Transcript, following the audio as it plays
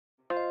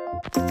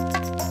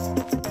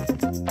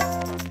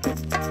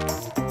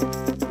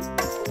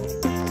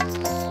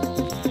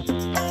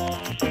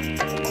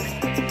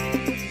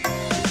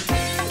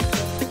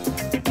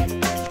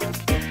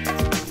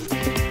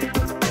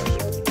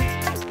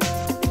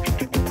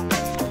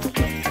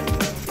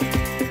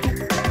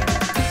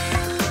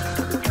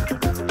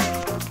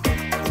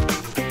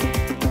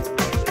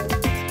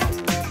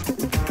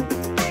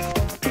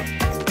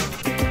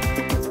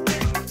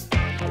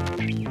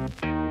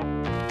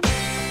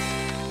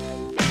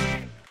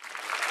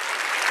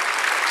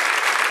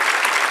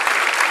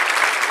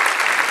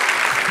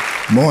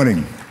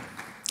Morning.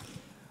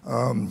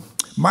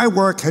 My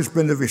work has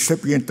been the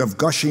recipient of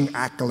gushing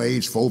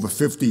accolades for over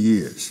 50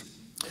 years.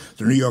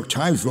 The New York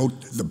Times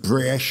wrote the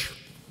brash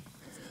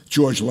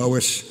George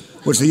Lois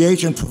was the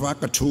agent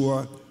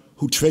provocateur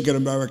who triggered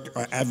American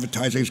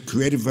advertising's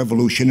creative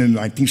revolution in the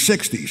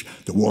 1960s.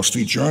 The Wall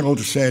Street Journal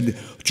said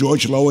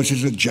George Lois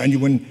is a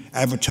genuine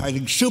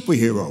advertising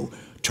superhero.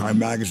 Time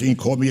magazine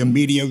called me a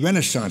media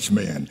renaissance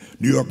man.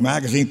 New York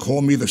Magazine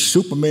called me the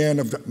Superman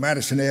of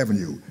Madison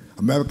Avenue,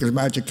 America's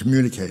magic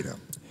communicator.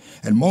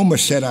 And MoMA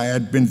said I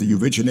had been the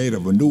originator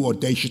of a new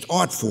audacious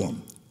art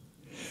form.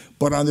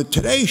 But on the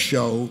Today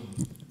Show,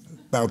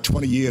 about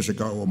 20 years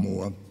ago or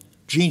more,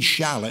 Gene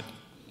Shalit,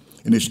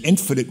 in his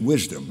infinite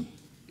wisdom,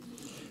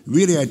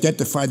 really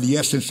identified the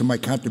essence of my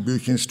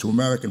contributions to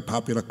American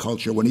popular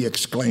culture when he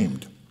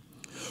exclaimed,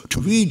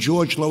 "To read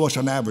George Lois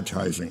on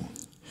advertising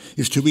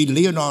is to read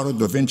Leonardo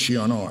da Vinci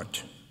on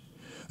art,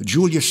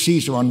 Julius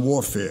Caesar on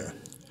warfare,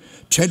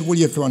 Ted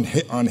Williams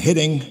on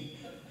hitting,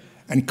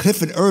 and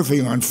Clifford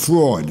Irving on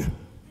fraud."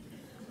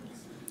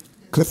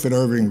 Clifford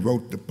Irving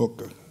wrote the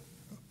book,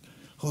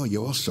 oh,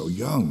 you're all so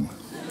young.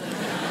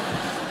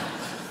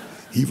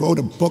 He wrote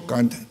a book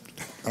on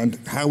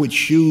Howard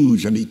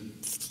Hughes, and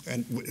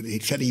he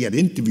said he had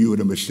interviewed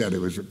him,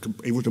 it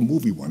was a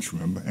movie once,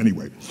 remember?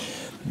 Anyway.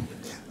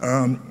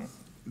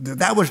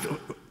 That was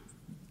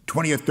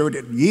 20 or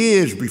 30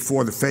 years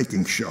before the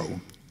faking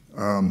show.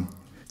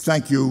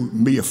 Thank you,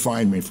 Mia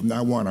Feynman. From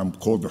now on,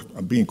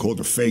 I'm being called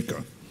a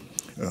faker.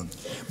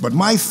 But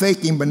my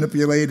faking,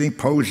 manipulating,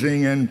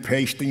 posing, and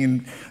pasting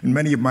in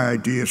many of my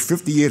ideas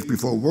 50 years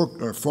before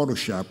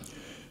Photoshop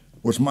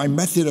was my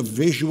method of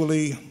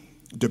visually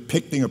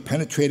depicting a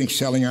penetrating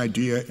selling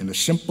idea in a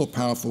simple,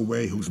 powerful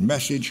way whose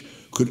message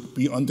could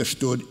be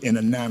understood in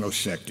a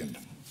nanosecond.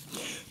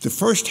 The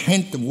first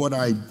hint of what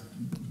I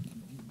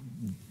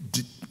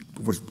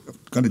was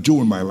going to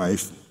do in my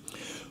life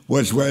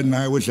was when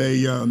I was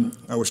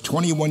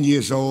 21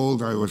 years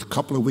old. I was a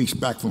couple of weeks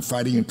back from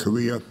fighting in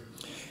Korea,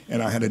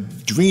 and I had a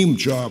dream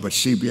job at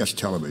CBS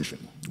Television,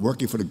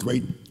 working for the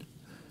great,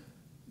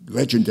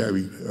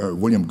 legendary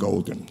William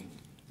Golden.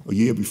 A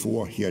year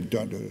before, he had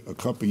done, a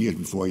couple of years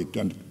before, he had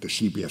done the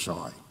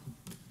CBSI.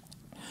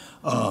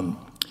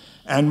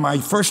 And my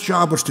first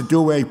job was to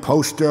do a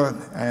poster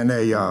and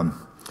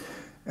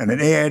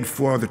an ad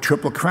for the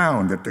Triple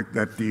Crown that the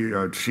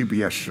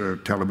CBS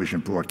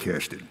television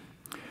broadcasted.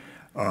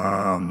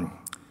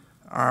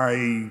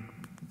 I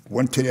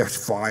went to their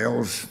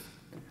files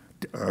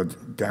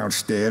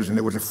downstairs, and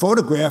there was a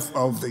photograph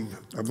of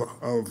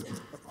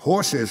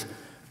horses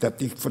that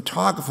the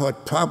photographer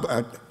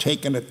had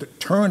taken at the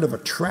turn of a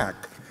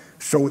track,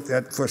 so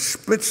that for a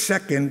split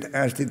second,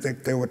 as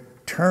they were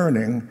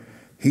turning,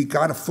 he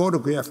got a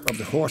photograph of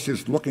the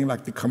horses looking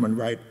like they're coming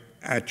right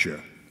at you.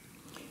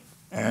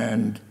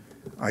 And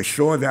I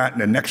saw that,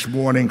 and the next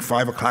morning,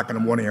 5 o'clock in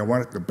the morning, I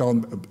went to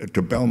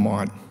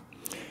Belmont.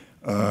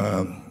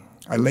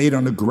 I laid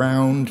on the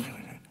ground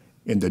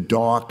in the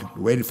dark,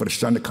 waited for the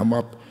sun to come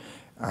up.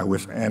 I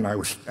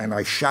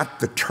shot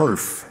the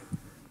turf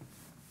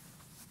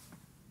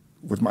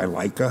with my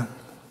Leica,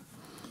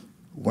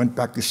 went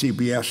back to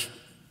CBS,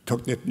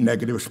 took the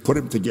negatives, put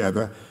them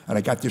together, and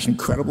I got this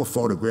incredible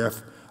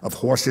photograph of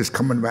horses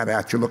coming right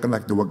at you, looking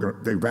like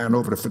they ran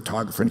over the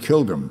photographer and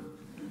killed him.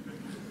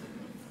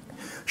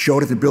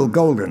 Showed it to Bill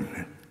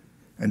Golden,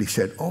 and he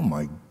said, "Oh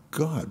my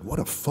God, what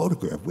a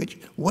photograph,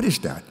 what is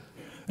that?"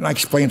 And I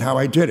explained how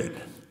I did it.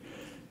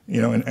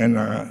 You know, and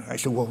I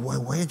said, "Well,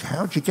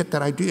 how'd you get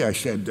that idea?" I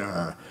said,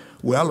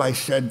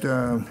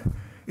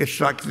 it's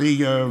like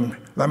the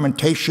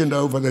Lamentation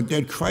over the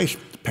Dead Christ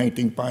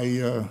painting by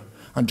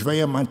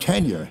Andrea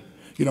Mantegna,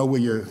 you know,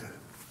 where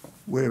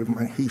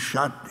he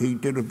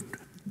did an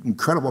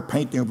incredible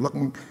painting of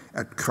looking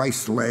at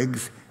Christ's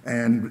legs,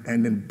 and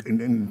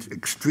in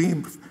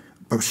extreme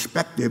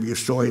perspective, you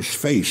saw his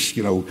face,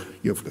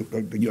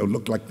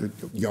 looked like the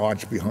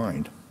yards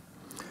behind.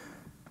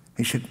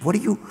 He said,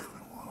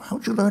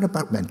 how'd you learn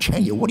about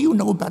Mantegna? What do you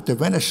know about the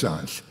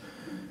Renaissance?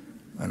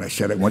 And I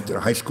said, I went to the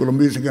High School of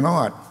Music and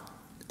Art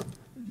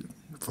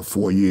for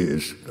 4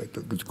 years,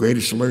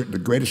 the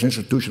greatest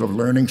institution of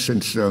learning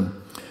since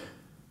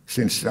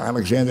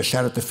Alexander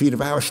sat at the feet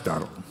of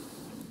Aristotle.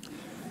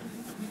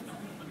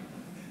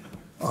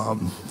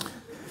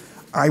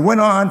 I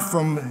went on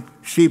from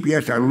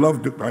CBS. I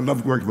loved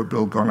working with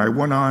Bill Golden. I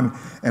went on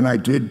and I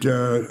did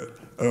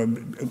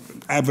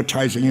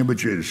advertising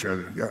images.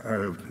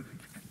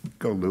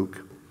 Go, Luke.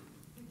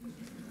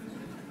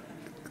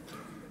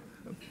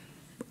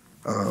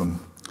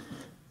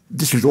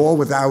 This is all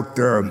without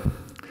the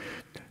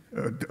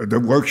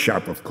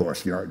workshop, of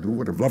course. You know, I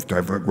would have loved to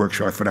have a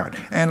workshop for that.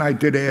 And I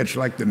did ads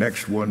like the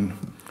next one.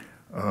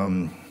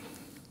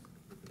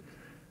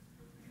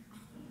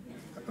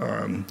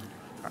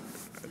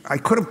 I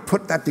could have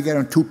put that together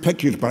in 2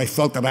 pictures, but I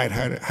felt that I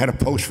had to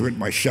pose for it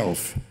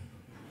myself.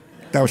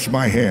 That was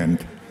my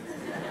hand.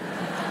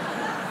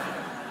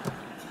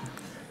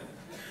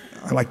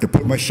 I like to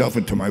put myself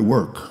into my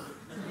work.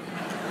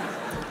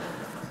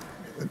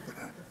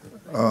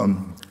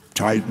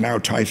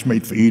 Ties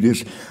made for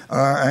eaters.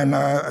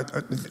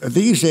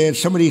 These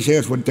ads, some of these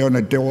ads were done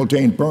at Doyle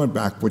Dane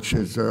Bernbach, which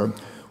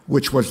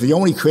was the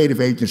only creative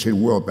agency in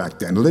the world back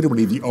then,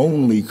 literally the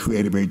only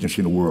creative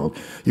agency in the world.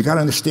 You got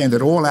to understand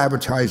that all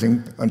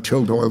advertising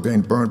until Doyle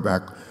Dane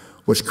Bernbach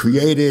was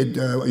created,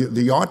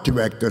 the art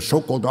director,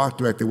 so-called art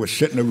director, would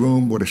sit in a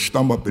room with his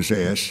thumb up his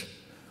ass,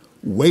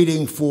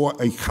 waiting for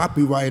a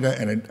copywriter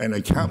and an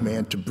account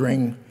man to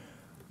bring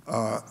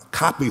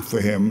copy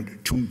for him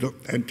to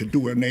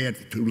do an ad,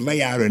 to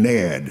lay out an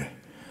ad.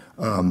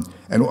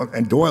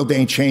 And Doyle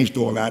Dane changed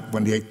all that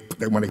when they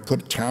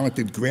put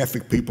talented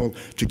graphic people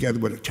together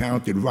with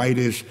talented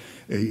writers.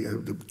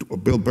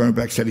 Bill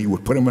Bernbach said he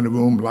would put them in a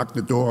room, lock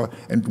the door,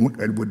 and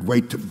would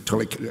wait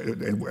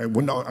and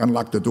wouldn't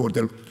unlock the door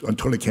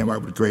until they came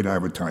out with great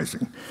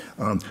advertising.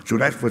 So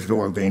that was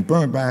Doyle Dane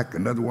Bernbach.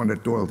 Another one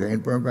at Doyle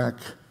Dane Bernbach.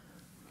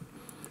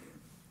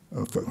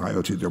 For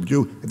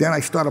IOTW. Then I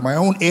started my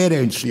own ad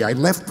agency. I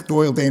left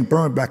Doyle Dane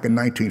Bernbach in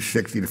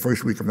 1960, the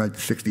first week of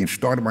 1960, and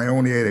started my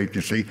own ad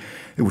agency.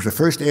 It was the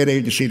first ad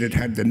agency that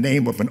had the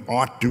name of an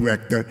art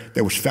director,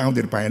 that was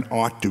founded by an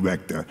art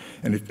director,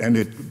 and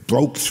it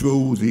broke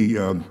through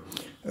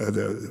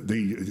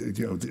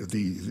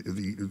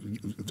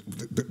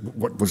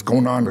what was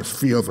going on in this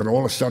field, and all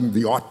of a sudden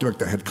the art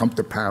director had come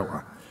to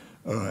power.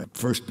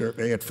 First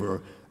ad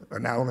for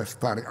an allergy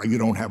product. You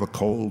don't have a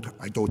cold.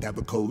 I don't have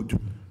a cold.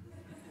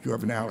 You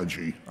have an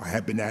allergy. I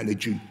have an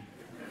allergy.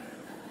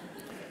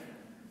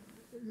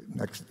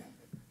 Next,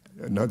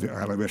 another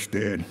IRS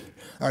ad.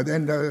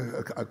 Then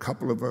a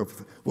couple of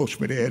Will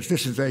Smith ads.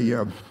 This is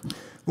a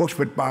Will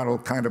Smith bottle,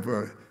 kind of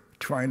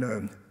trying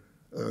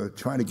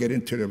to get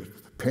into the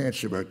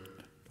pants of a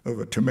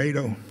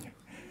tomato,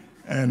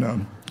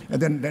 and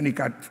then he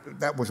got,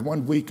 that was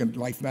 1 week in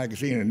Life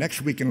magazine, and the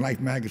next week in Life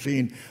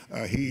magazine,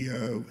 he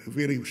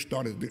really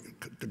started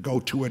to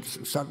go to it,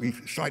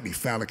 slightly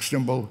phallic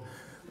symbol.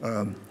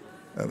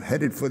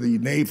 Headed for the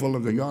navel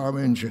of the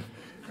orange,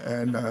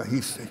 and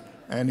he's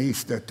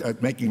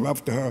making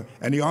love to her.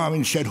 And the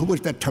orange said, "Who was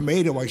that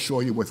tomato I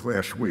saw you with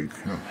last week?"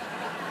 You know.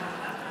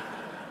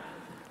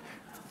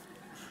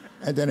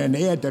 And then an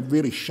ad that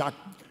really shocked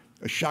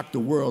the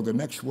world. The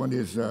next one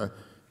is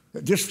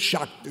just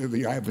shocked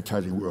the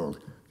advertising world.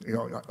 You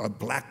know, a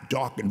black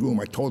darkened room.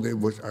 I told her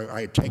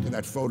I had taken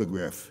that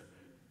photograph.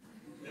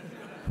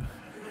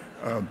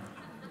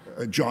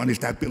 John, is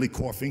that Billy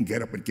coughing?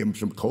 Get up and give him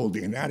some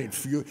Coldine.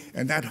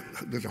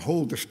 There's a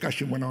whole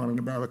discussion went on in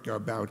America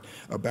about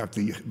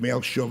the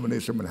male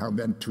chauvinism and how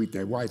men treat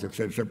their wives,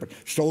 etc. But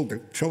sold the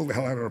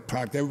hell out of the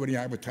product. Everybody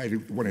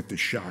advertising went into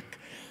shock.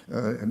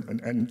 And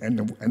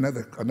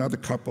another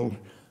couple,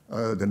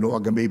 the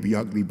Norga may be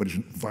ugly, but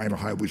his vinyl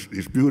high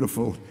is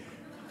beautiful.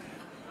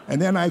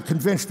 And then I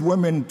convinced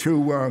women that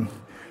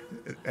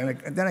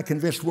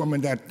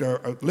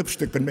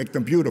lipstick could make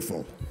them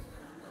beautiful.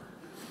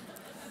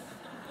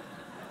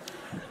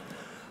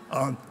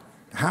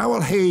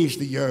 Howell Hayes,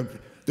 the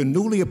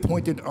newly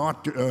appointed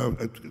art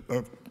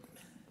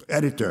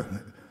editor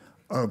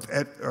of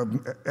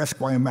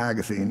Esquire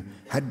magazine,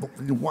 had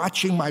been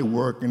watching my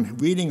work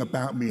and reading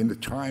about me in the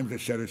Times,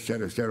 et cetera,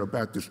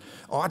 about this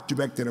art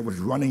director that was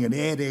running an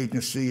ad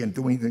agency and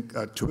doing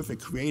terrific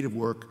creative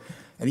work.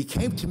 And he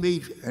came to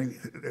me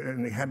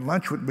and he had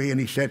lunch with me, and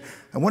he said,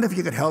 "I wonder if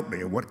you could help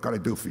me, and what can I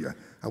do for you?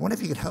 I wonder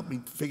if you could help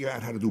me figure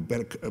out how to do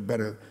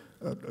better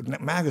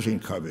magazine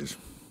covers.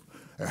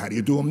 How do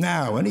you do them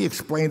now?" And he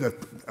explained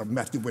a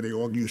method where they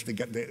all used to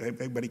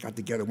everybody got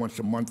together once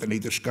a month, and they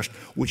discussed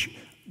which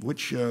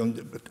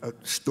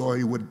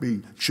story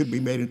should be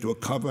made into a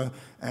cover,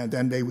 and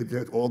then they would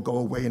all go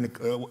away and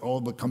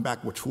all would come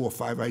back with 4 or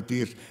 5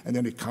 ideas, and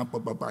then they comp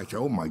up. I say,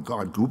 "Oh my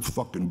God, group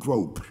fucking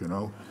grope," you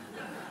know.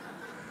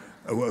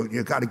 Well,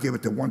 you got to give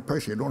it to one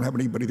person. You don't have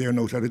anybody there who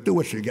knows how to do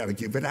it, so you got to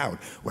give it out.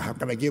 Well, how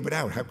can I give it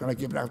out? How can I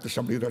give it out to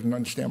somebody who doesn't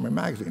understand my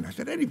magazine? I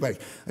said, anybody.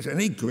 I said,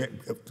 any great,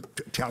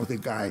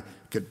 talented guy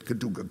could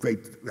do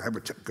great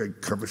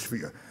covers for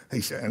you.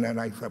 He said, and then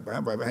he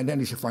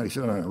said, finally, he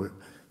said, no.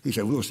 He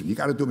said, "Wilson, you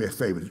got to do me a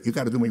favor. You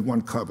got to do me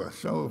one cover."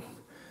 So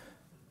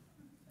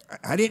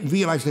I didn't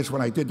realize this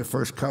when I did the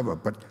first cover,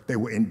 but they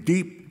were in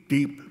deep,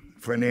 deep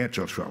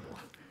financial trouble.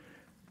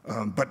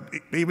 But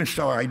even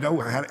so, I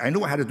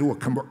knew how to do a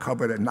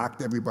cover that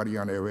knocked everybody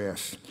on their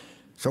ass.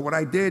 So what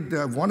I did,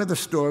 one of the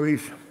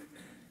stories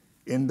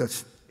in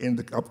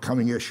the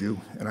upcoming issue,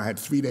 and I had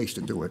 3 days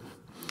to do it,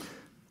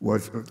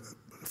 was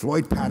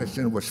Floyd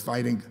Patterson was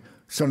fighting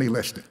Sonny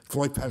Liston.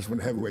 Floyd Patterson was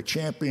the heavyweight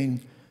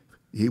champion.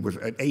 He was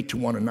at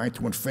 8-1 and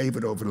 9-1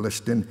 favorite over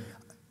Liston.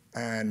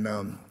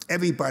 And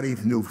everybody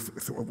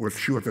was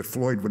sure that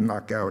Floyd would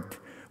knock out,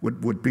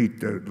 would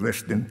beat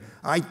Liston.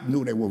 I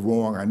knew they were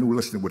wrong. I knew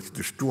Liston would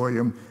destroy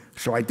him.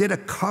 So I did a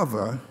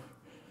cover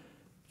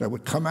that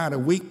would come out a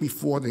week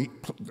before the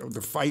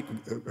fight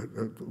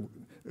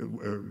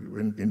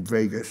in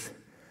Vegas.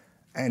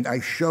 And I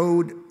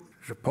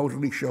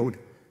supposedly showed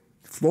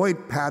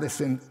Floyd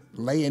Patterson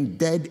laying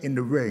dead in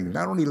the ring.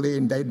 Not only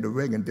laying dead in the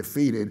ring and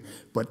defeated,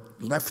 but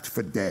left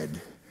for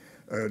dead.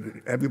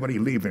 Everybody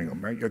leaving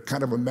him, right?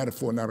 Kind of a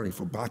metaphor not only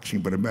for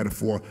boxing, but a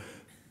metaphor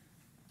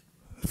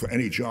for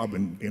any job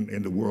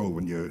in the world.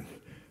 When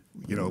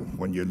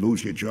when you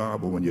lose your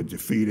job or when you're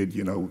defeated,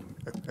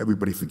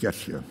 everybody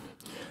forgets you.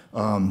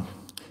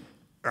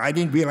 I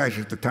didn't realize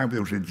at the time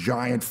there was a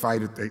giant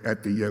fight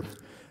at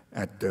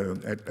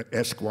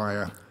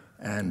Esquire,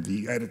 and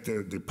the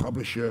editor, the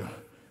publisher,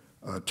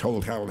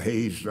 told Harold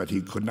Hayes that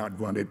he could not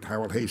run it.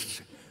 Harold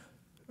Hayes,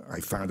 I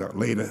found out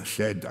later,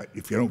 said,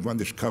 if you don't run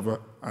this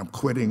cover, I'm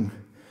quitting.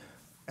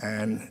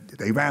 And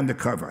they ran the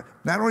cover.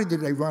 Not only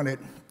did they run it,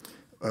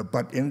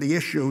 but in the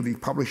issue, the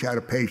publisher had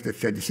a page that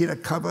said, you see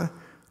that cover?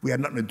 We had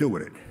nothing to do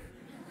with it.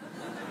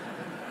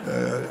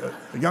 A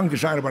young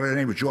designer by the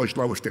name of George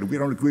Lois did it. We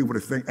don't agree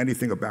with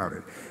anything about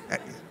it.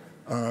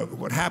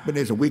 What happened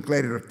is, a week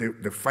later,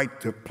 the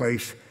fight took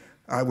place.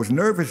 I was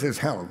nervous as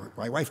hell.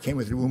 My wife came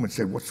into the room and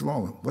said, what's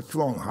wrong? What's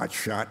wrong, hot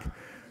shot?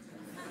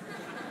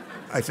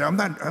 I said, I'm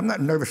not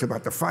nervous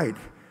about the fight.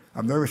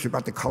 I'm nervous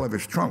about the color of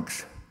his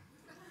trunks.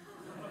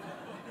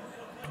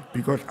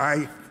 Because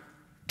I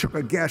took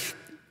a guess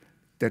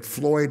that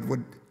Floyd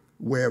would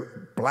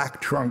wear black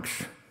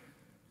trunks,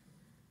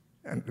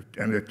 and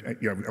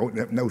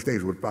in those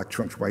days with black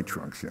trunks, white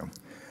trunks,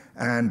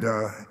 And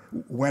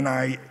when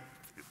I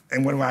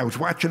was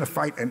watching the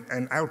fight,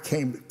 and out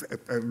came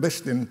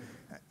Liston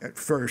at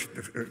first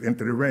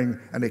into the ring,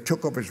 and they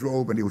took off his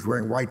robe, and he was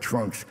wearing white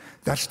trunks.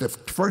 That's the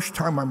first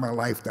time in my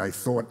life that I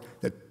thought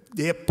that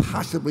there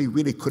possibly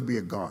really could be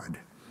a God.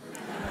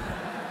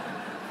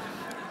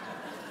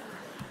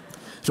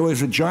 So it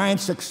was a giant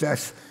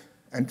success,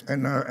 and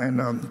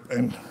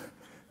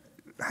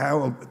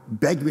Harold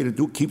begged me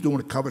to keep doing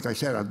the covers. I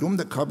said, I'll do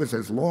the covers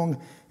as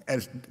long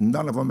as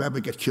none of them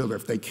ever get killed.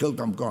 If they killed,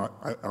 I'm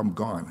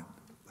gone.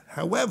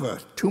 However,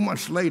 2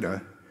 months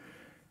later,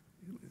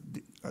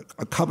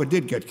 a cover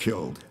did get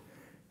killed.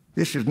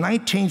 This is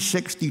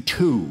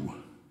 1962,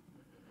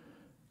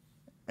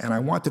 and I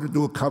wanted to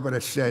do a cover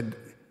that said,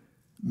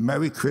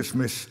 Merry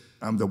Christmas,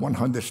 I'm the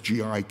 100th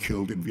GI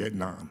killed in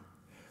Vietnam.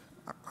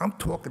 I'm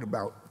talking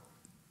about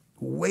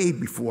way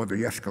before the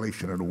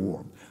escalation of the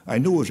war. I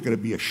knew it was going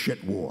to be a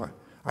shit war.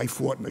 I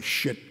fought in a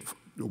shit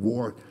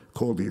war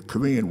called the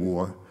Korean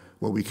War,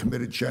 where we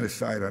committed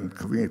genocide on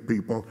Korean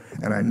people,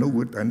 and I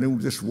knew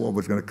this war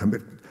was going to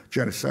commit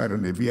genocide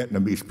on the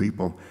Vietnamese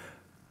people.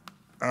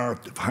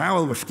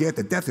 Harold was scared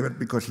to death of it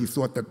because he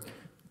thought that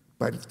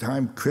by the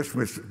time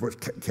Christmas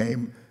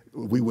came,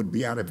 we would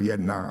be out of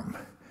Vietnam.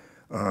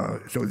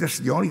 So this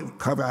is the only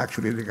cover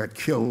actually that got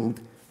killed,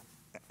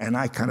 and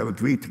I kind of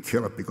agreed to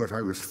kill it because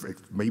I was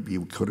maybe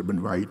it could have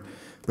been right.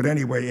 But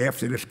anyway,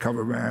 after this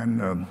cover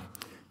ran,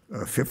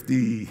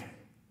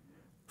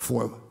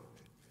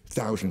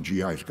 54,000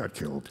 GIs got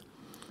killed.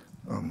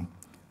 And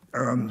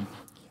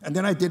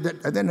then I did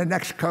that, and then the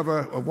next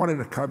cover, or one of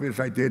the covers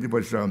I did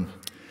was,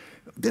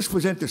 this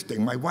was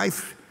interesting. My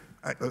wife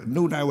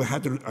knew that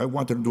I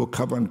wanted to do a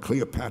cover on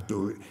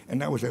Cleopatra,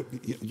 and that was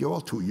you're all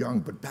too young,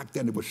 but back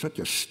then it was such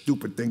a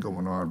stupid thing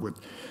going on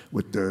with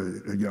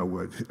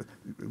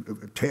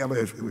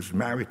Taylor was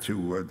married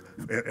to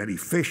Eddie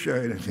Fisher,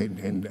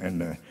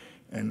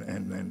 and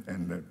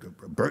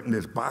Burton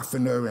is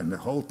boffing her, and the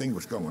whole thing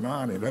was going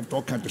on, and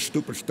all kinds of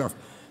stupid stuff.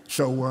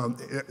 So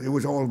it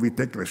was all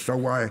ridiculous.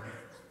 So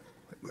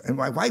and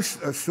my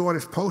wife saw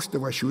this poster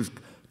where she was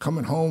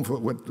coming home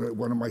with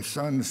one of my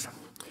sons,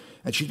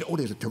 and she said, oh,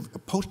 there's a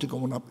poster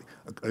going up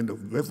in the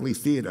Rivoli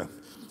Theater.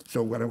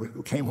 So when I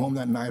came home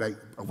that night, I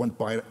went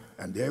by it,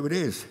 and there it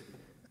is.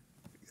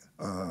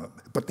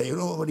 But they had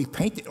already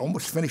painted,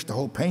 almost finished the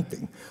whole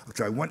painting.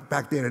 So I went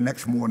back there the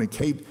next morning,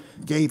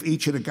 gave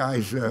each of the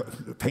guys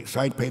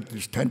side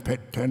painters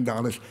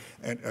 $10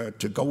 and,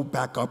 to go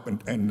back up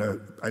and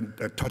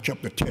touch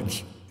up the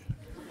tits.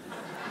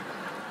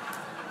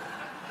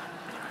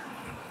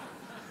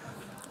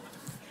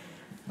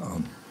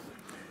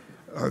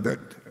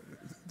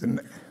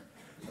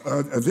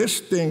 This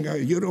thing,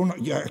 I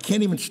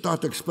can't even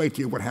start to explain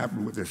to you what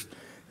happened with this.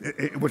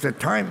 It was a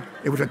time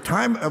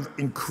of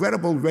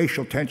incredible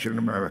racial tension in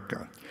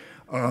America.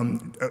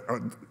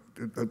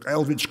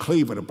 Eldridge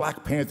Cleaver, the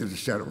Black Panthers,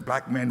 etc.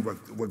 Black men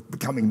were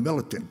becoming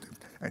militant,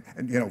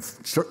 and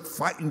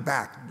fighting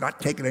back,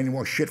 not taking any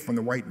more shit from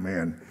the white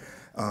man.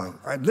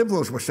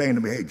 Liberals were saying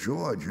to me, "Hey,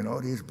 George,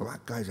 these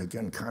black guys are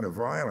getting kind of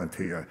violent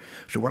here."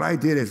 So what I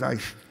did is I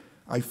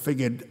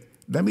figured,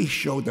 let me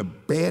show the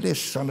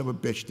baddest son of a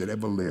bitch that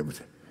ever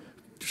lived,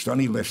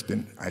 Sonny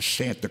Liston, as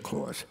Santa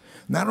Claus.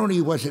 Not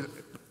only was it,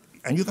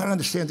 and you got to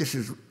understand, this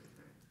is,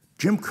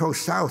 Jim Crow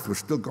South was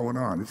still going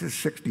on. This is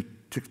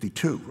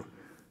 62.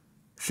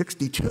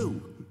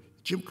 62.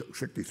 Jim Crow,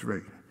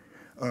 63.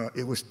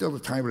 It was still the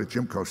time of the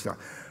Jim Crow style.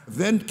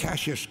 Then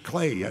Cassius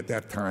Clay at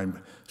that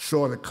time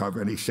saw the cover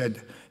and he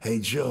said, "Hey,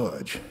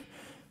 George,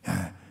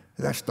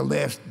 that's the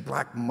last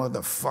black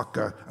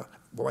motherfucker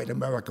white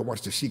America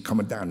wants to see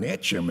coming down their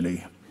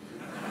chimney."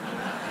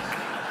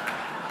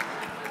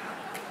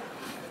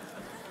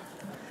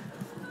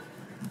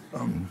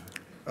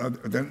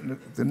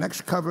 The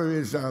next cover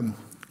is,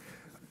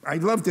 I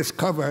love this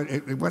cover.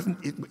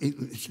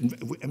 It's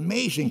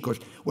amazing because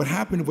what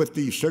happened with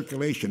the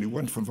circulation, it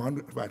went from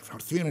about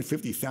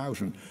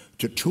 350,000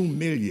 to 2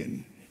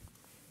 million.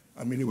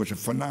 I mean, it was a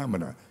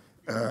phenomenon.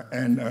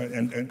 And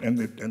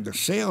the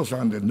sales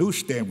on the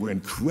newsstand were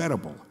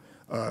incredible.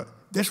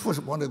 This was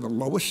one of the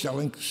lowest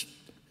selling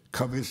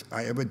covers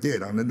I ever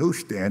did on the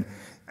newsstand.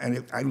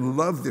 And I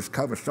love this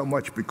cover so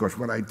much because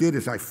what I did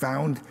is I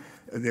found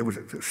there was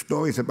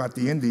stories about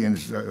the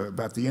Indians,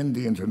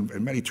 and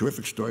many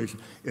terrific stories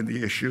in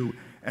the issue.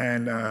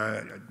 And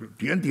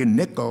the Indian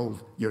nickel,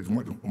 you know,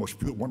 one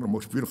of the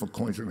most beautiful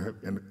coins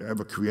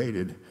ever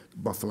created,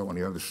 buffalo on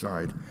the other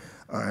side.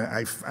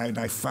 I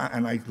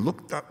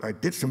looked up, I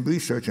did some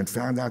research and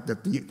found out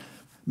that the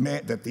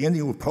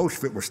Indian who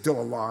posted it was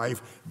still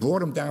alive,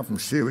 brought him down from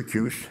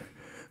Syracuse,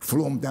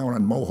 flew him down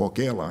on Mohawk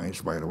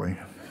Airlines, by the way.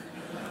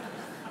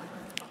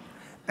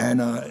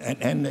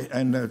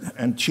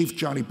 And Chief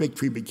Johnny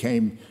Bigtree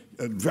became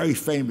very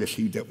famous.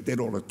 He did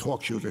all the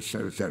talk shows, et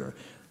cetera, et cetera.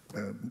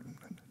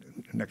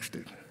 Next.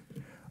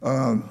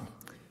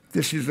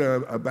 This is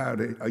about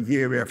a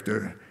year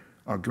after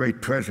our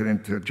great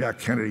president, Jack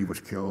Kennedy, was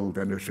killed,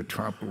 and there's a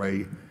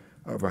trompe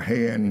of a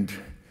hand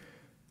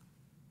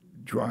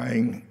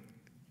drying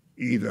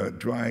the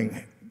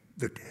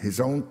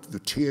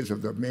tears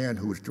of the man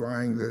who was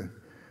drying the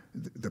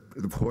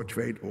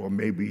portrait, or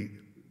maybe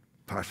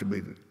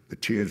possibly the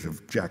tears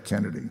of Jack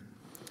Kennedy.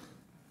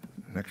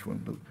 Next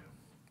one, Luke.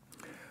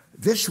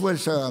 This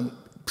was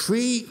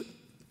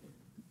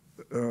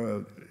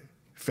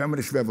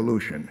pre-feminist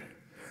revolution,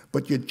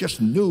 but you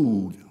just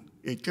knew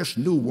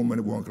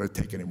women weren't going to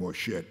take any more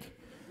shit.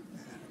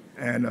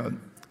 And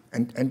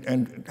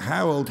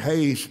Harold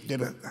Hayes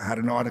had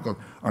an article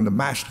on the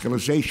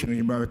masculization of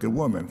the American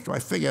woman. So I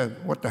figured,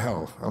 what the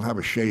hell? I'll have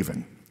a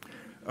shaving.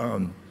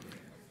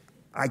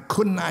 I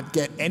could not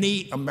get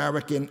any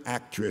American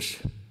actress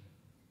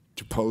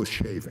to pose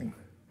shaving.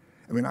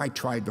 I mean, I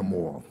tried them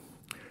all.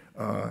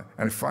 And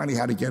I finally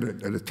had to get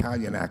an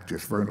Italian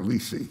actress, Verna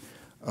Lisi.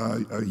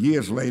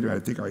 Years later, I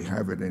think I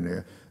have it in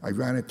there, I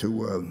ran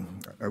into,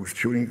 I was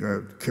shooting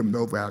Kim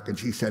Novak, and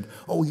she said,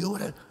 "Oh,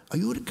 are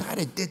you the guy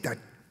that did that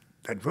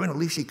Verna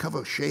Lisi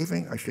cover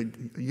shaving?" I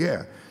said,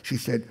 "Yeah." She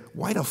said,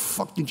 "Why the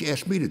fuck did you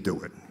ask me to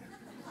do it?"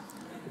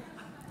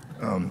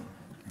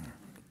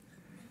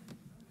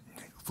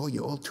 Well,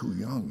 you're all too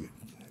young.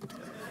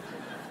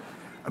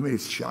 I mean,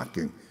 it's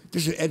shocking.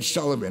 This is Ed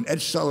Sullivan.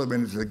 Ed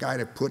Sullivan is the guy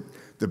that put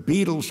the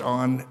Beatles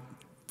on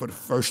for the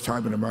first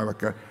time in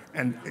America.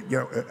 And you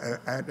know,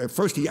 at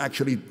first he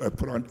actually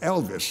put on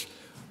Elvis,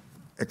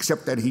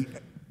 except that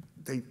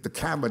the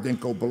camera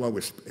didn't go below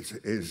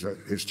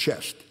his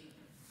chest,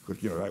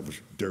 because you know that was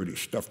dirty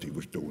stuff he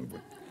was doing.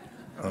 But,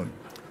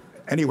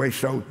 anyway,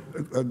 so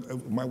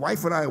my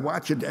wife and I were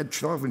watching Ed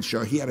Sullivan's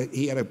show.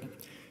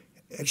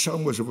 Ed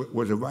Sullivan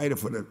was a writer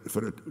for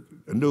the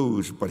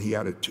news, but he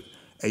had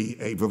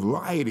a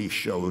variety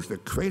shows, the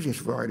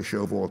craziest variety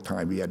show of all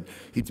time.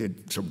 He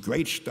did some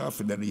great stuff,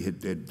 and then he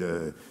did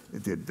you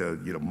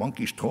know,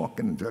 monkeys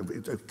talking.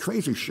 It's a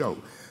crazy show.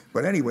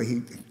 But anyway,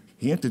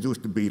 he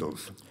introduced the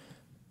Beatles,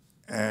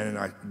 and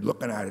I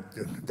looking at it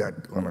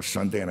that on a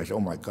Sunday, and I said, "Oh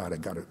my God, I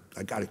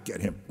gotta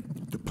get him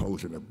to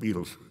pose in the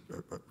Beatles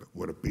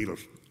with the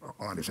Beatles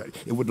on his head.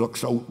 He would look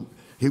so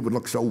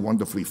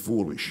wonderfully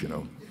foolish, you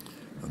know."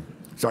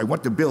 So I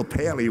went to Bill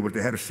Paley, who was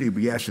the head of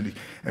CBS,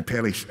 and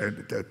Paley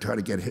tried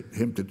to get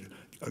him to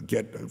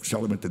get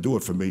Sullivan to do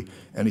it for me.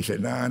 And he said,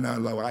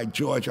 "No,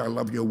 George, I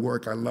love your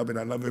work. I love it.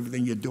 I love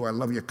everything you do. I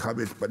love your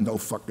covers, but no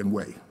fucking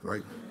way,"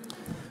 right?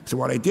 So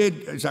what I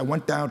did is I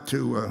went down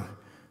to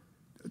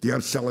the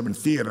Ed Sullivan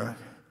Theater,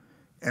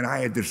 and I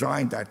had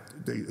designed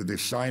the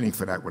signing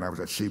for that when I was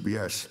at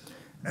CBS,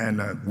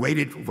 and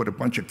waited with a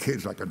bunch of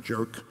kids like a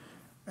jerk.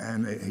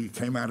 And he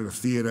came out of the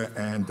theater,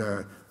 and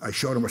I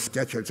showed him a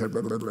sketch. I said, "I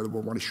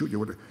want to shoot you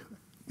with it."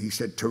 He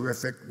said,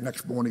 "Terrific."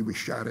 Next morning, we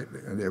shot it,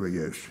 and there he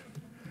is.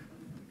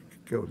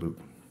 Go, Luke.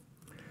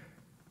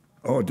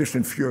 Oh, this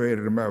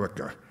infuriated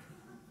America.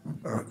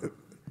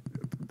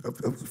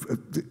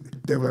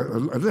 There were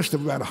a list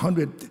of about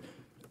 100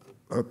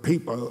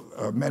 people,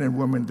 men and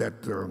women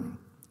that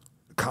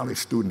college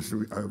students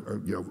you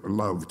know,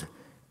 loved.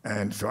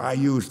 And so I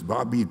used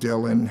Bobby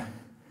Dylan,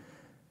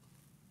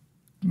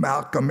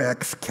 Malcolm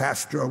X,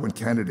 Castro, and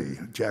Kennedy,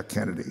 Jack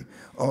Kennedy.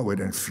 Oh, it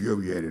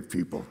infuriated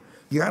people.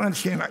 You gotta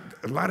understand,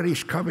 a lot of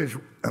these covers,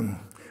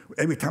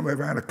 every time I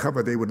ran a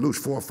cover, they would lose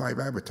 4 or 5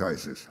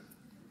 advertisers.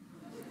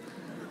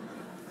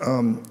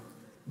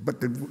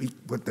 But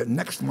the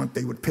next month,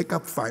 they would pick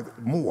up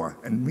 5 more,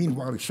 and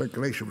meanwhile, the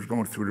circulation was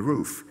going through the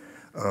roof.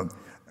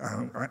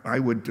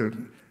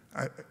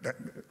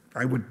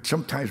 I would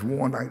sometimes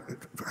warn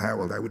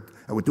Harold. I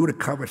would do the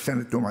cover,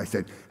 send it to him. I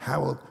said,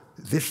 Harold,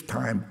 this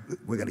time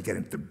we're going to get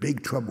into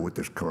big trouble with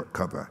this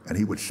cover. And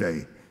he would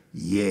say,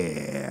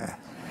 yeah.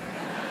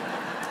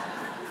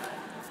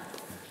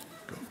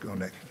 Go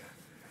next.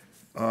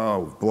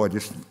 Oh, boy,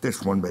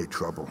 this one made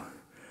trouble.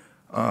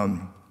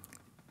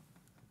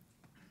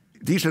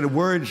 These are the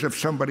words of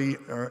somebody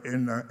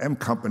in M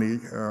Company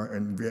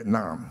in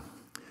Vietnam.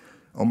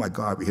 Oh, my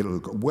God, we hit a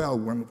little. Well,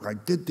 when I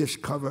did this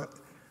cover,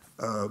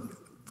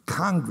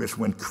 Congress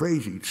went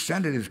crazy.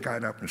 Senators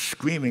got up and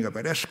screaming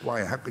about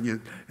Esquire.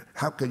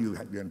 How could you,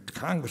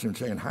 Congressman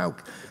saying, how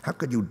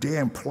could you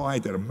dare imply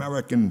that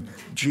American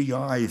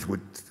GIs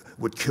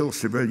would kill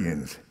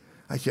civilians?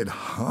 I said,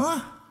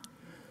 huh?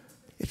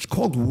 It's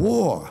called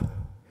war.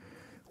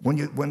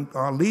 When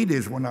our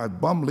leaders, when our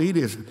bum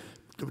leaders,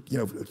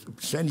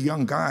 send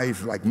young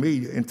guys like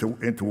me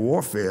into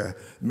warfare,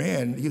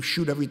 man, you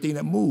shoot everything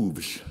that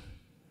moves.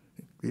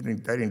 They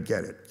didn't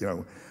get it,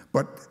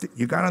 But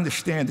you got to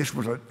understand, this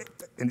was an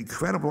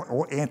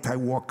incredible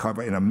anti-war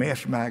cover in a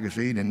mass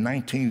magazine in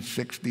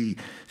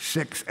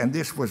 1966, and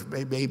this was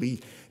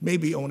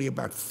maybe only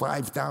about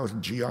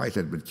 5,000 GIs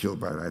had been killed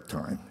by that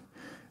time.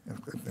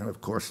 And of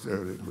course,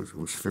 it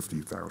was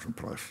 50,000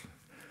 plus.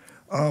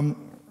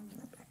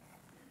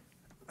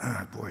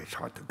 Boy, it's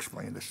hard to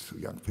explain this to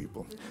young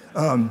people.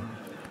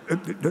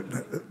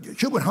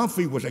 Hubert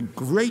Humphrey was a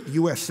great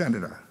U.S.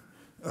 senator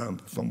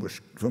from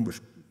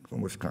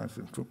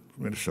Wisconsin, from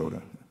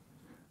Minnesota,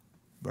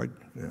 right?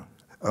 Yeah.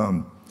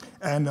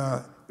 And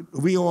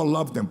we all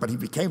loved him, but he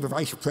became the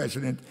vice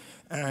president,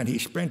 and he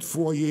spent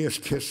 4 years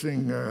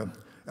kissing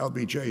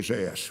LBJ's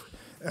ass.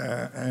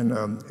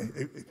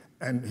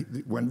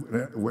 And when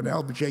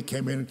LBJ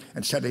came in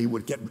and said that he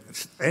would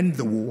end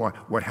the war,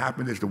 what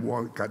happened is the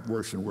war got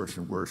worse and worse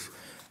and worse.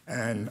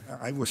 And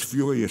I was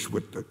furious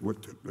with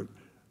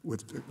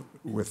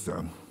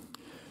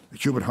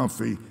Hubert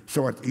Humphrey,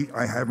 so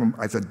I have him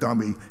as a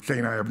dummy,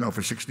 saying I have known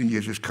for 16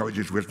 years his courage,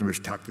 his wisdom, his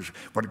tactics,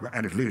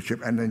 and his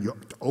leadership. And then you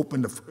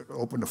open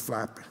the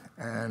flap,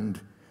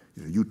 and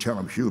you tell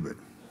him Hubert.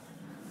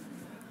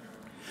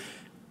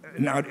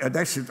 Now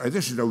this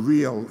is a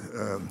real.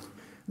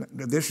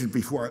 This is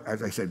before,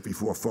 as I said,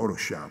 before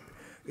Photoshop.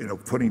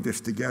 Putting this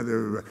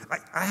together.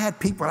 I had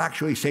people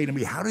actually say to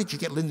me, "How did you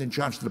get Lyndon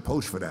Johnson to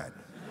pose for that?"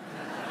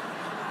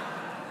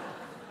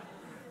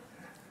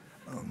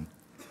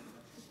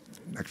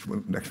 Next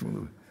one,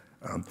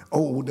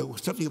 Lou. There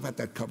was something about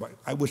that cover.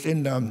 I was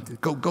in,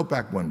 go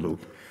back one, Lou.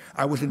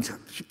 I was in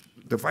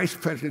the vice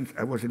president,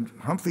 I was in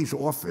Humphrey's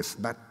office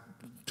not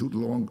too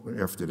long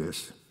after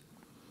this.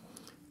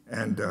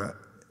 And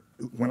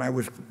when I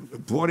was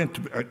brought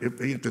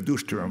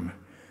introduced to him,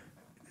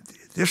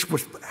 this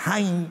was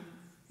hanging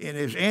in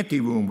his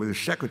anteroom with his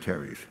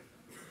secretaries.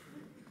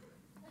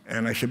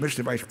 And I said,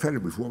 Mr. Vice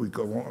President, before we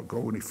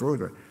go any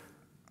further,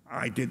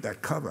 I did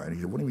that cover. And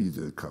he said, what do you mean you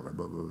did the cover?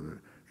 Blah, blah, blah.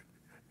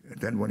 And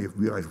then when he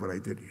realized what I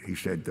did, he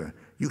said,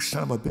 you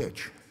son of a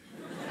bitch.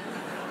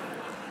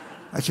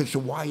 I said, so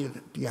why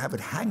do you have it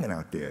hanging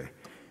out there?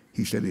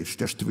 He said, it's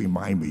just to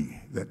remind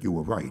me that you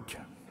were right.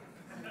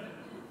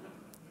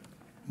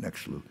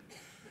 Next, Luke.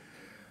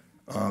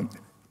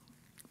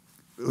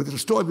 There's a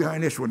story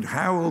behind this one.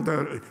 Harold,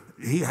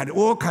 he had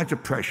all kinds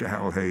of pressure,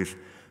 Harold Hayes,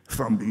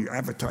 from the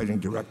advertising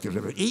directors.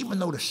 Even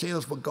though the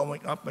sales were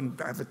going up and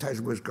the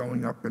advertising was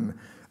going up, and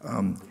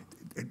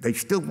they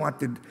still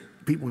wanted,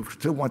 people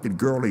still wanted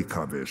girly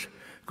covers,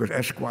 because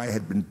Esquire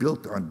had been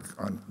built on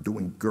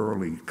doing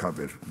girly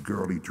covers,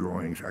 girly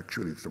drawings,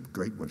 actually some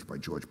great ones by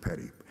George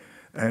Petty.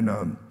 And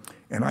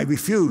I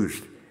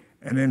refused.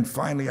 And then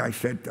finally I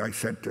said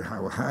to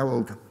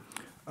Harold,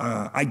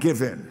 I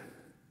give in.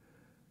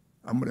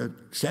 I'm going to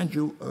send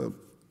you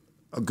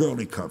a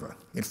girly cover.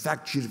 In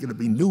fact, she's going to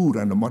be nude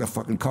on the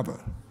motherfucking cover.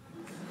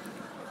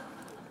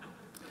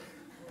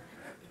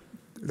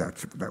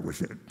 That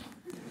was it.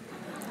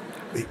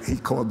 He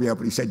called me up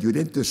and he said, you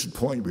didn't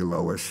disappoint me,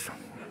 Lois.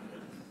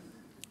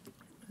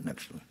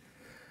 Next one.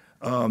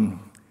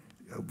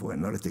 Oh boy,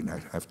 another thing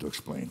I have to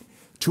explain.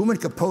 Truman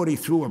Capote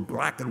threw a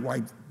black and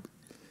white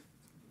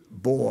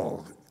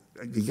ball.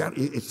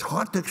 It's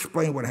hard to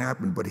explain what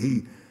happened, but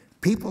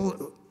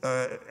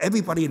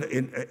everybody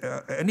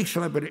every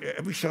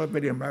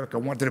celebrity in America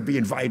wanted to be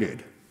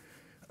invited.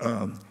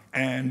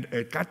 And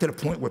it got to the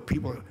point where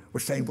people were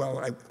saying,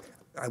 well,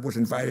 I was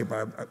invited,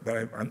 but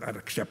I'm not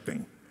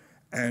accepting.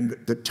 And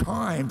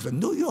the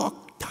New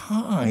York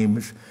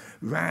Times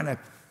ran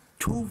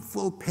 2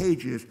 full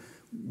pages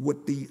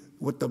with the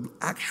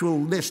actual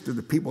list of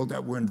the people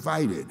that were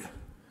invited.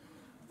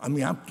 I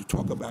mean, I'm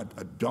talking about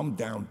a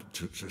dumbed-down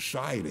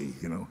society,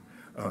 you know.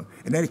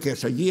 In any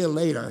case, a year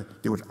later,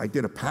 I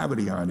did a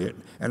parody on it,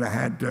 and I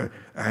had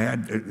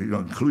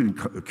including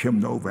Kim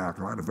Novak,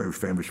 a lot of very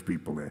famous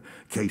people there,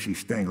 Casey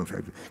Stengel,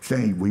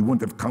 saying we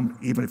wouldn't have come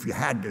even if you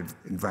had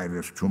invited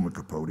us, Truman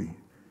Capote.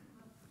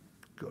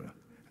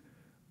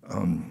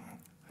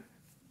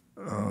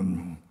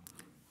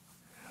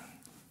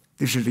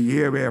 This is a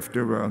year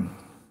after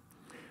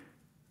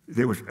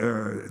there was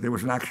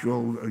an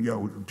actual,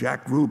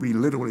 Jack Ruby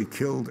literally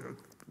killed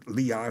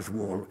Lee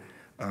Oswald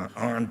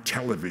on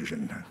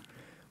television.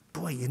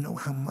 Boy, you know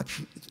how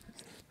much,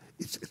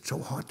 it's so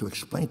hard to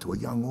explain to a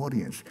young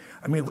audience.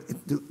 I mean,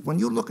 when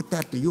you look at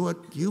that, do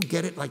you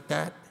get it like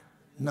that?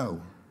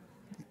 No.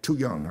 Too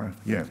young, huh?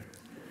 Yeah.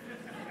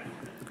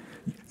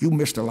 You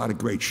missed a lot of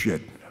great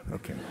shit.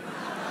 Okay.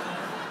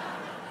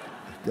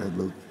 Go ahead,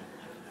 Luke.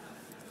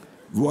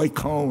 Roy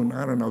Cohn,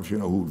 I don't know if you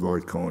know who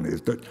Roy Cohn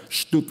is. The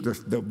stupid,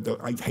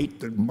 I hate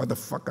the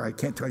motherfucker. I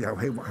can't tell you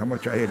how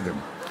much I hated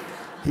him.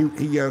 He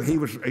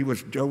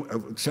was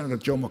Senator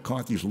Joe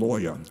McCarthy's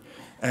lawyer.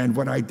 And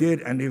what I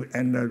did,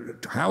 and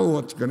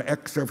Howard's going to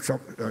excerpt some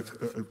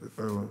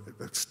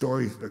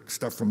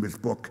stuff from his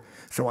book.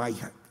 So I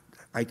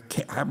had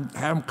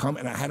him come,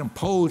 and I had him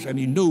pose, and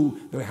he knew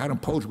that I had him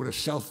pose with a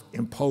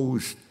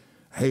self-imposed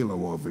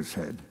halo over his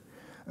head.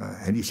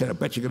 And he said, I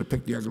bet you're going to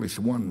pick the ugliest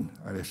one.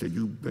 And I said,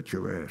 you bet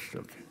your ass.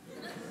 Okay.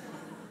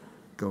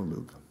 Go,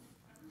 Luke.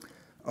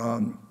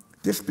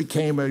 This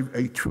became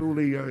a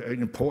truly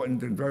an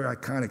important and very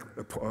iconic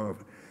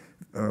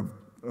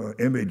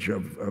image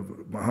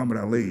of Muhammad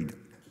Ali.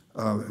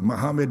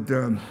 Muhammad,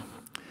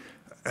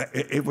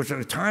 it was at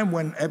a time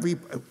when I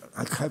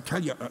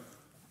tell you,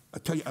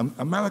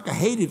 America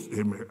hated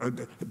him.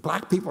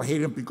 Black people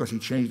hated him because he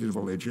changed his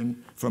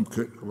religion from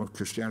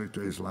Christianity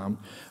to Islam.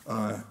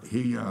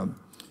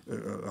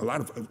 A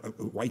lot of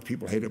white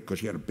people hated him because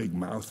he had a big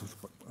mouth.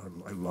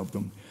 I loved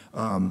him.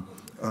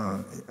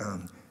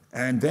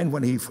 And then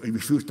when he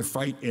refused to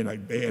fight in a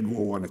bad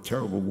war, in a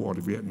terrible war,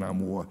 the Vietnam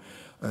War,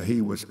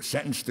 he was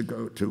sentenced to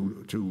go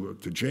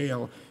to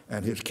jail,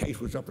 and his case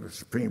was up at the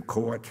Supreme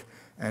Court,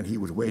 and he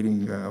was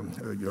waiting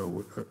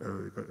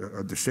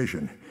a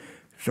decision.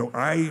 So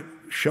I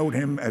showed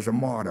him as a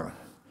martyr.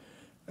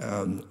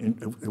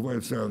 It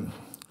was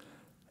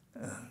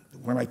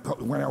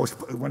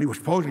when he was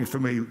posing for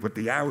me with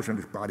the arrows in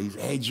his body. He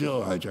said, "Hey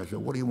George," I said,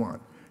 "What do you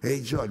want?"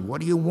 "Hey George,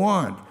 what do you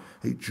want?"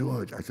 "Hey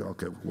George," I said,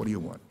 "Okay, what do you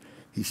want?"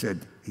 He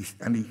said,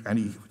 and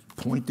he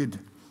pointed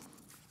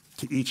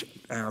to each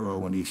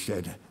arrow and he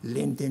said,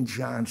 "Lyndon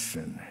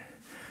Johnson,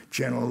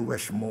 General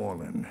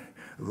Westmoreland,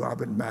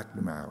 Robert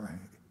McNamara,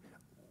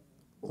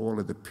 all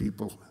of the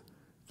people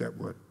that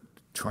were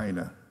trying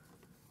to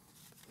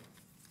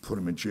put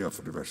him in jail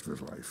for the rest of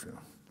his life." You know.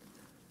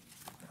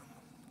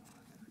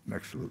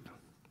 Next salute.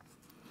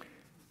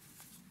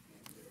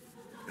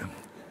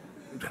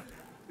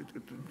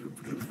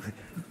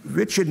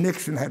 Richard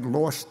Nixon had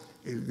lost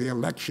the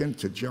election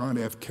to John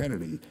F.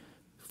 Kennedy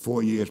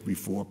 4 years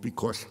before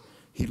because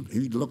he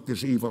looked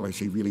as evil as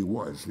he really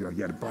was. You know,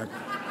 he had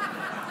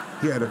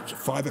a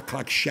 5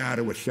 o'clock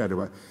shadow,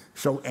 etc.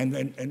 So, and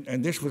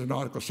this was an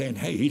article saying,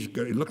 "Hey,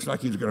 it looks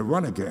like he's going to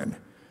run again."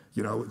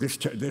 You know,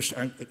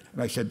 and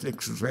I said,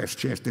 "Nixon's last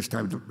chance. This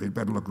time it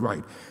better look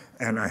right."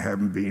 And I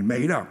haven't been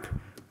made up.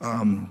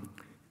 Ron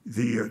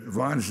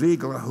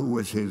Ziegler, who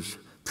was his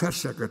press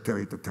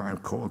secretary at the time,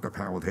 called up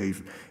Howard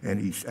Hayes, and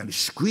he's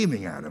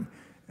screaming at him.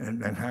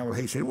 And Howard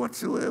Hayes said,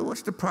 "What's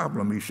the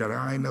problem?" He said,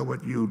 "I know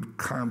what you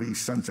commie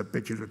sons of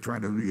bitches are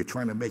trying to do. You're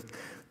trying to make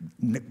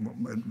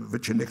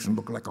Richard Nixon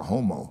look like a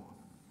homo."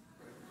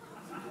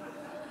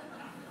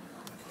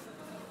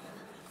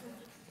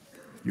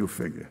 You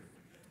figure.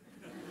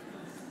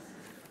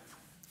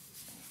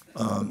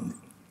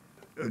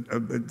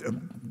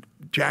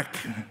 Jack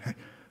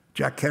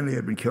Kennedy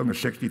had been killed in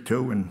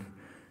 '62, and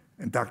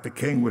Dr.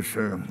 King was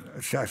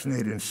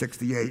assassinated in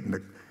 '68,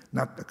 and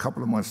not a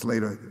couple of months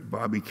later,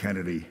 Bobby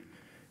Kennedy,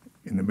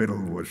 in the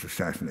middle, was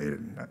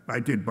assassinated.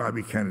 I did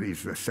Bobby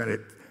Kennedy's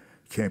Senate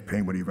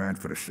campaign when he ran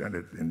for the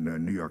Senate in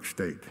New York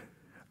State,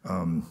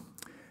 you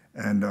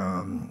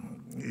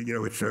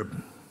know, it's a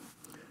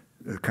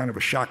kind of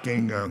a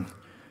shocking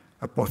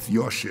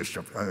apotheosis,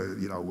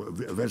 you know,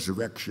 a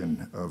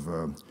resurrection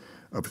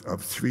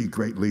of three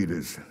great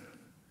leaders.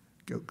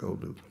 Go,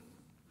 Luke.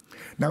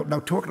 Now,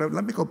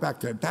 let me go back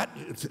to that.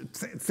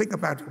 Think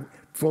about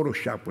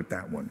Photoshop with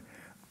that one.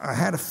 I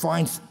had to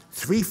find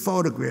 3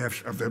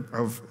 photographs of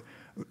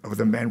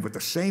the men with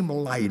the same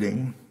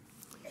lighting.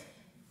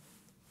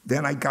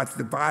 Then I got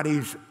the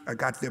bodies. I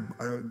got the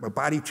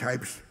body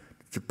types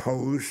to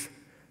pose.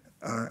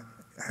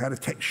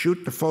 Had to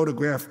shoot the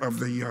photograph of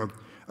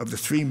the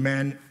 3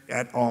 men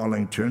at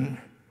Arlington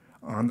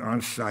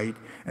on site,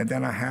 and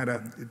then I had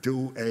to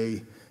do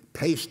a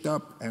paste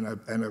up and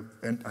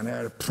I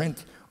had to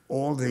print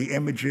all the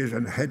images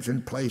and heads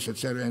in place,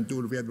 etc., and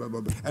do it. Blah,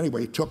 blah, blah.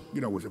 Anyway, it took,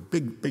 it was a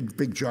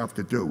big job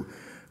to do.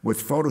 With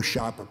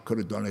Photoshop, I could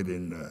have done it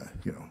in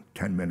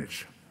 10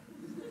 minutes.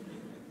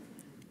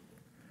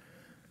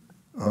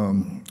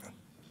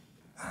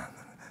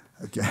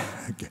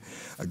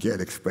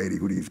 Again, explaining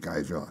who these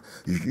guys are.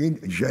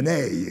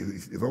 Genet,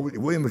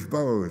 Williams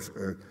Burroughs,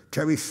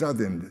 Terry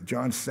Southern,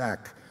 John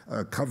Sack,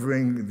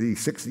 covering the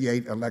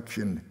 '68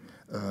 election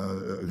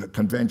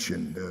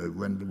convention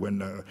when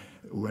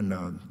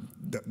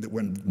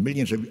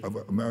millions of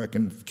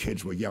American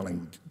kids were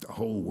yelling, "The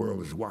whole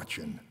world is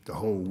watching. The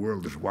whole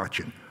world is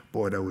watching."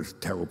 Boy, that was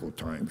terrible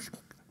times.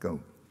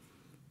 Go,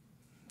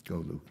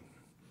 Luke.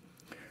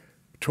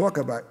 talk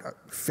about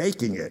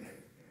faking it.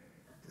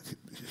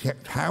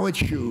 Howard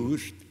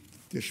Hughes,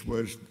 this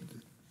was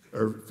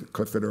the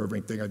Clifford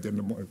Irving thing I did in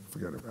the morning,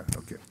 forget about it,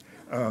 okay.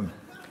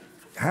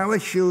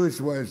 Howard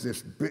Hughes was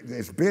this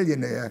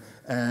billionaire,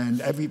 and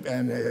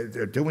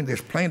they're doing this,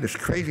 playing this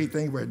crazy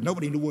thing where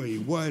nobody knew where he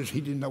was. He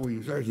didn't know where he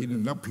was. He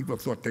didn't know. People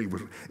thought that he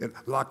was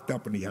locked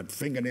up, and he had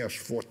fingernails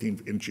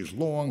 14 inches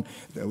long.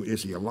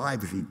 Is he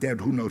alive? Is he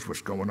dead? Who knows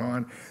what's going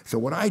on? So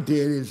what I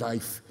did is I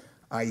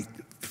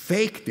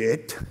faked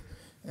it,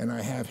 and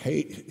I have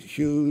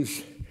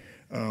Hughes,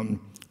 with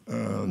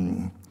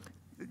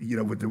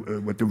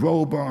the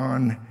robe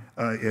on.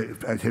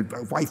 His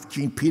wife,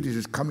 Jean Peters,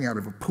 is coming out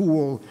of a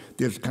pool.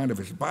 There's kind of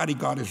his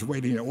bodyguard is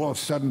waiting. All of a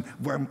sudden,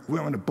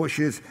 we're in the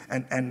bushes,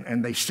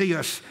 and they see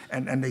us,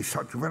 and they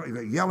start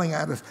yelling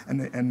at us,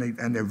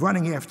 and they're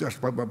running after us,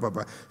 blah, blah, blah,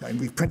 blah. And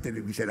we printed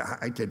it. We said,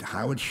 I said,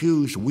 Howard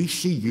Hughes, we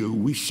see you,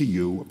 we see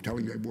you. I'm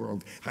telling the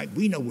world,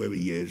 we know where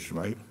he is,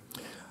 right?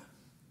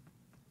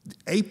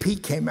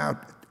 AP came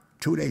out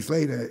 2 days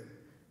later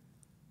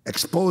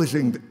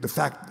exposing the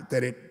fact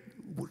that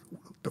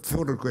the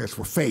photographs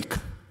were fake.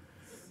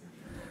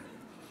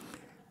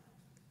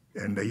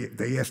 And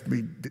they asked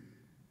me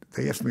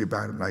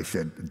about it, and I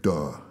said,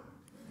 duh.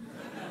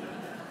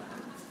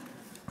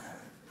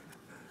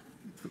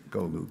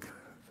 Go, Luke.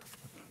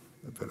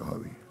 I better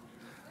hurry.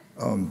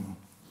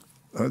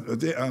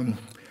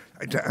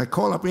 I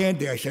called up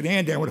Andy. I said,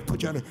 Andy, I want to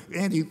put you on.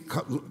 Andy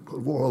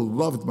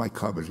loved my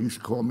covers. He used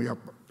to call me up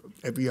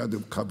every other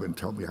cover and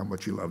tell me how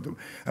much he loved them.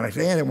 And I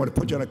said, Andy, I want to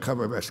put you on a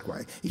cover of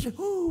Esquire. He said,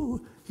 ooh.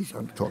 He's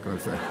talking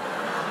about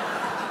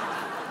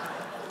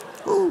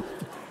ooh.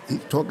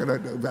 He's talking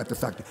about the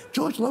fact that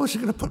George Lois is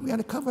going to put me on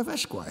the cover of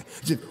Esquire.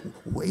 He said,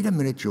 wait a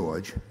minute,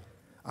 George.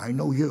 I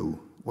know you.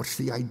 What's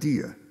the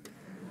idea?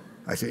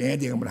 I said,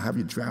 Andy, I'm going to have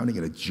you drowning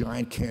in a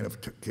giant can of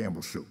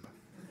Campbell soup.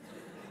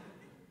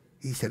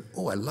 He said,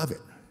 oh, I love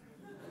it.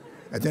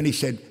 And then he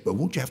said, but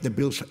won't you have to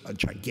build a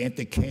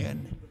gigantic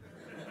can?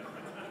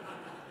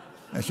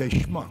 I said,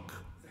 schmuck.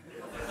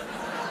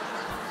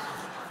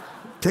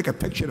 Take a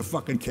picture of the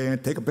fucking can,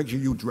 take a picture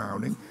of you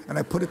drowning, and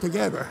I put it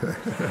together.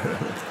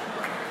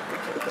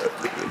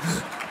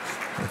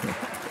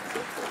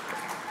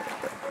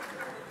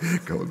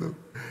 Go, Luke.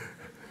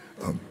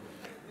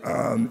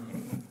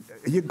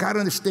 You got to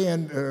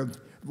understand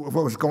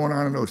what was going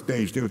on in those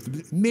days. There were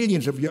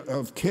millions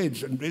of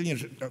kids and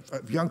millions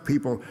of young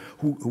people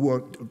who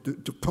were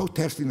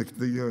protesting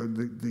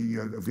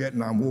the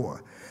Vietnam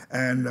War,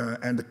 and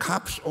the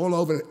cops all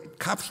over.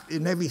 Cops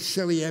in every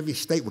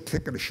state were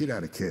kicking the shit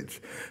out of kids.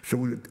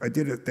 So I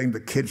did a thing, the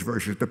kids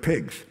versus the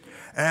pigs,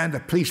 and the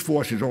police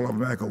forces all over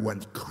America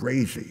went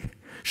crazy,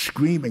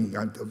 screaming.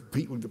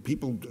 The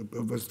people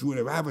was doing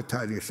their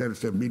advertising.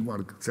 Said, meanwhile,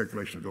 the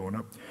circulation was going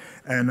up,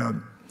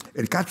 and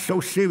it got so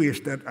serious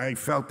that I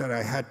felt that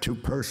I had to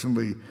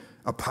personally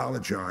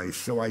apologize.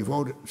 So I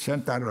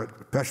sent out a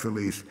press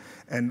release,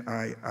 and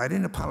I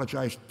didn't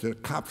apologize to the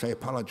cops. I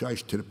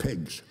apologized to the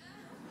pigs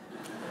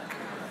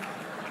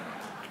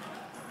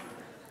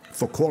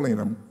for calling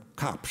them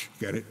cops.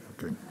 Get it?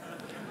 Okay.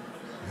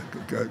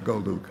 Go,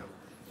 Luke.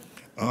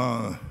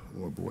 Oh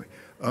boy.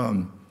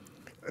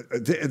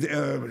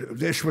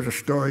 This was a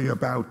story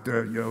about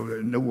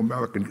new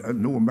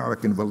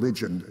American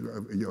religion,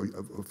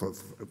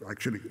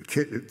 actually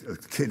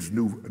kids'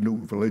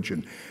 new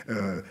religion,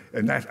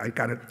 and that I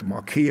got it the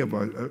marquee of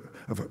a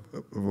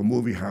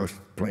movie house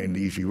playing the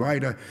Easy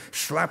Rider,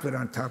 slapped it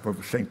on top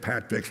of St.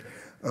 Patrick's.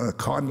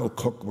 Cardinal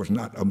Cook was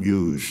not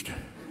amused.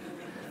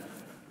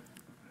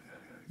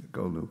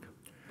 Go, Luke.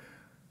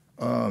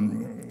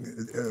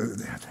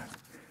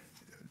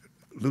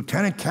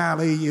 Lieutenant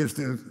Calley is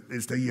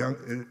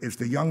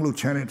the young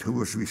lieutenant who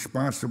was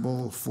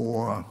responsible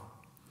for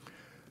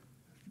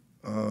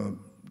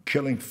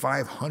killing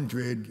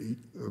 500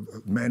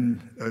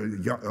 men,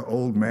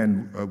 old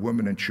men,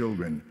 women, and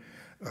children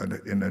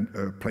in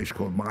a place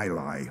called My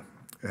Lai.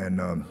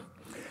 And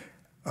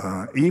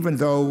even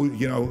though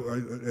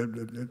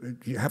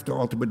you have to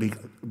ultimately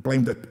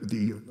blame the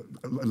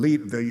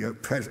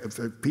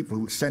people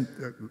who sent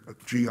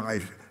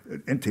GIs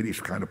into these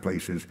kind of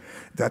places,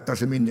 that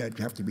doesn't mean that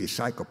you have to be a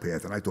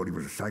psychopath, and I thought he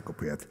was a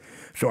psychopath.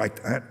 So I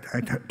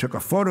took a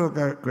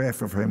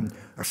photograph of him,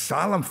 a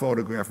solemn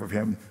photograph of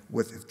him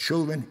with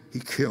children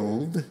he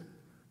killed,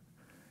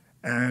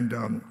 and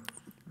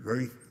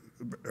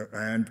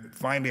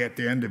finally at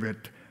the end of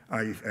it,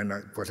 at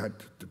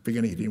the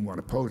beginning he didn't want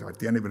to pose. At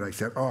the end of it, I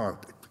said, "Oh,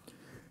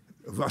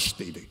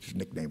 Rusty," his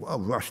nickname. "Oh,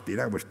 Rusty,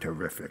 that was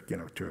terrific,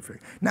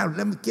 terrific." Now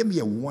give me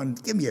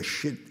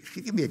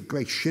a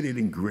great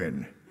shit-eating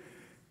grin,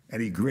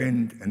 and he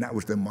grinned, and that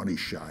was the money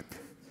shot,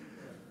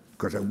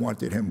 because I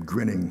wanted him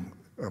grinning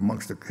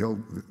amongst the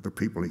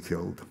people he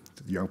killed,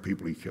 the young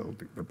people he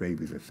killed, the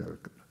babies, etc.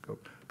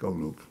 Go,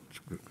 Luke.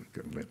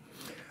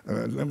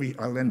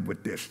 I'll end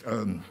with this.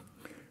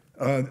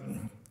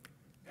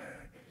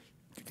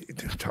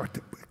 It's hard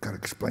to, got to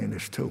explain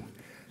this too.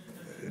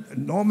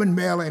 Norman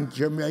Mailer and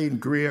Germaine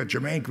Greer.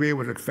 Germaine Greer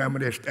was a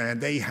feminist, and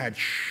they had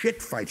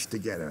shit fights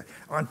together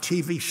on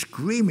TV,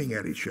 screaming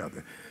at each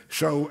other.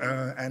 So,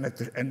 and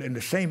in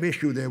the same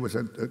issue, there was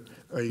there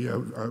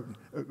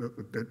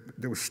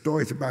were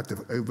stories about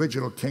the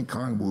original King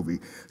Kong movie.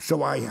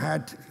 So I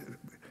had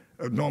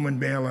Norman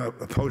Mailer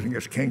posing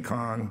as King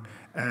Kong,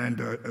 and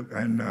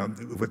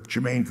with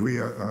Germaine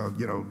Greer,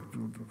 you know,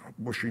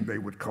 wishing they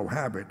would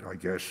cohabit, I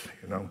guess,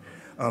 you know.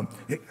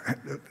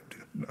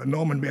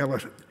 Norman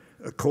Mailer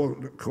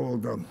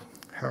called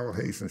Harold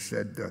Hayes and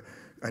said,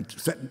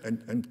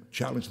 and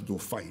challenged him to a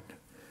fight.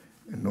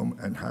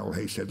 And Harold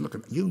Hayes said, look,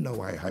 you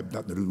know I have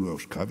nothing to do with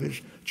those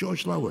covers.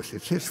 George Lois,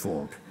 it's his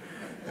fault.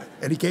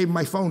 And he gave him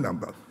my phone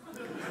number.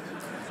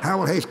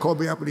 Harold Hayes called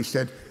me up and he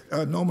said,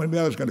 Norman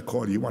Mailer's going to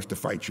call you. He wants to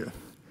fight you.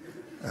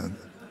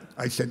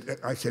 I said,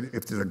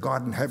 if there's a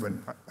God in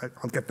heaven,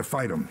 I'll get to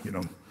fight him, you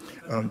know.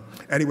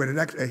 Anyway, the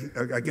next,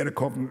 I get a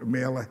call from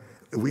Mailer.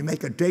 We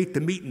make a date to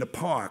meet in the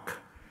park.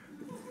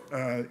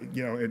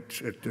 You know,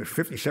 it's at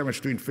 57th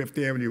Street and 5th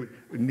Avenue,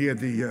 near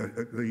the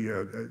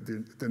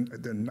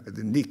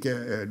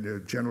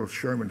Nika, General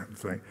Sherman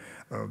thing,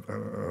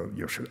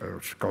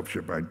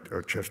 sculpture by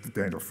Chester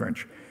Daniel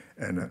French,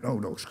 and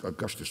no,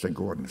 Augustus St.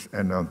 Gordon's,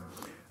 and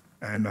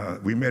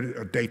we made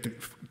a date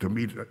to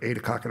meet at 8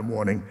 o'clock in the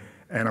morning,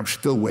 and I'm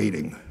still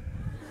waiting.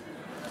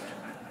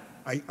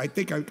 I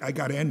think I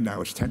got to end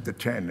now. It's 10 to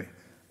 10.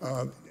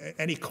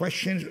 Any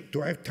questions?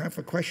 Do I have time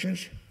for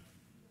questions?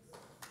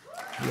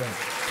 Yeah.